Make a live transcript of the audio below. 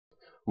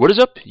What is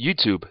up,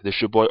 YouTube? This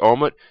is your boy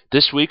Armaret.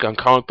 This week on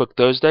Comic Book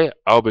Thursday,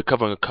 I'll be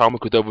covering a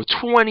comic with over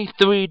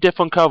 23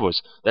 different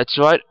covers. That's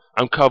right,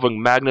 I'm covering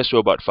Magnus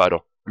Robot Fighter.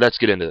 Let's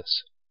get into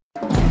this.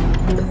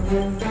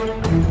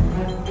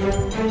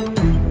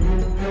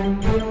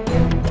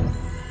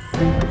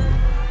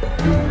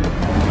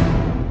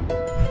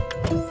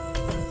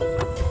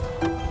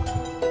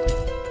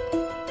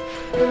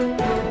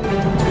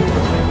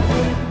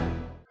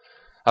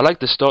 I'd like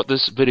to start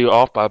this video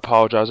off by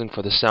apologizing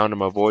for the sound of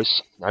my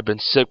voice. I've been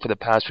sick for the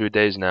past few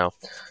days now,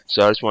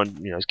 so I just want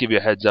to just give you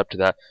a heads up to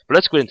that. But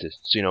let's get into it.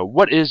 So,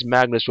 what is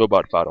Magnus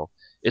Robot Fighter?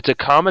 It's a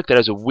comic that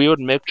has a weird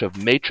mix of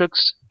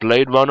Matrix,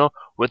 Blade Runner,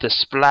 with a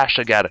splash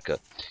of Gattaca.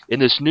 In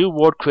this new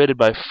world created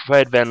by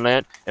Fred Van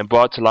Lante and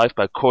brought to life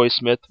by Corey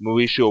Smith,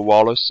 Mauricio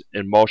Wallace,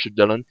 and Marshall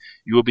Dillon,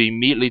 you will be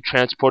immediately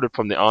transported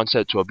from the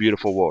onset to a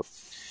beautiful world.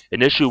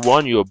 In issue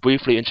 1, you are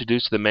briefly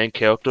introduced to the main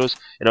characters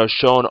and are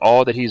shown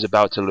all that he is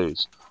about to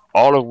lose,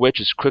 all of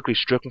which is quickly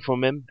stricken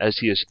from him as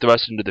he is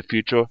thrust into the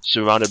future,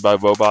 surrounded by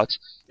robots,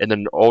 and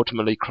then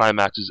ultimately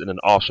climaxes in an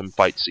awesome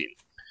fight scene.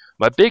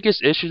 My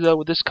biggest issue, though,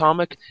 with this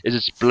comic is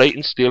its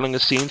blatant stealing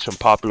of scenes from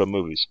popular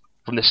movies.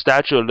 From the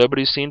Statue of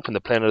Liberty scene from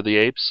the Planet of the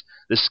Apes,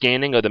 the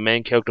scanning of the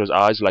main character's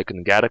eyes like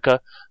in Gattaca,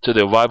 to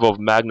the arrival of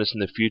Magnus in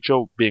the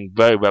future being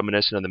very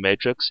reminiscent of the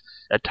Matrix,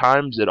 at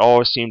times it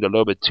all seemed a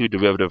little bit too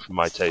derivative for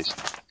my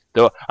taste.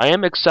 Though I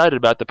am excited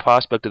about the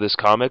prospect of this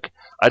comic,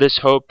 I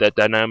just hope that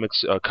Dynamite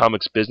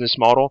Comics' business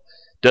model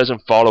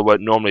doesn't follow what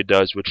it normally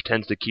does, which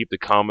tends to keep the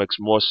comics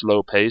more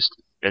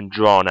slow-paced and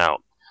drawn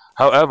out.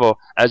 However,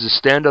 as a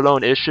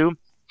standalone issue,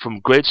 from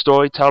great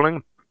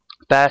storytelling,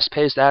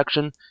 fast-paced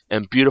action,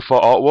 and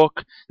beautiful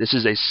artwork, this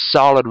is a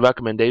solid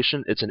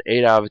recommendation. It's an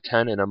 8 out of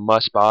 10 and a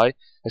must-buy.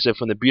 I said,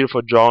 from the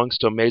beautiful drawings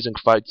to amazing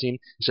fight scene,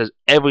 it says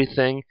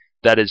everything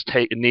that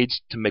it needs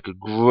to make a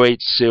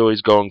great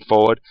series going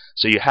forward.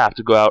 So you have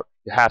to go out,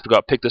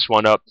 pick this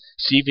one up.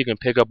 See if you can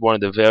pick up one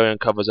of the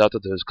variant covers out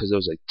there, because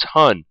there's a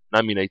ton,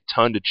 I mean a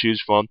ton to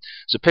choose from.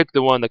 So pick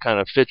the one that kind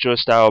of fits your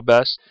style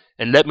best,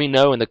 and let me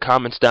know in the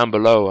comments down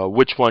below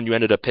which one you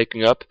ended up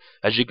picking up.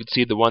 As you can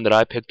see, the one that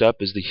I picked up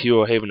is the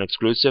Hero Haven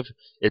exclusive.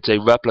 It's a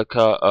replica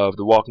of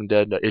The Walking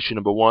Dead issue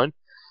number 1.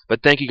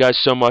 But thank you guys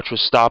so much for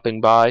stopping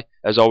by.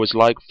 As always,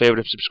 like, favorite,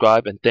 and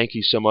subscribe, and thank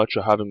you so much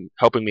for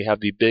helping me have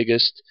the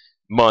biggest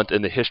month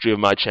in the history of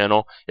my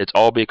channel. It's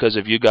all because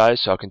of you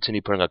guys, so I'll continue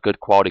putting out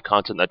good quality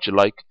content that you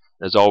like.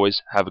 As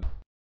always, have a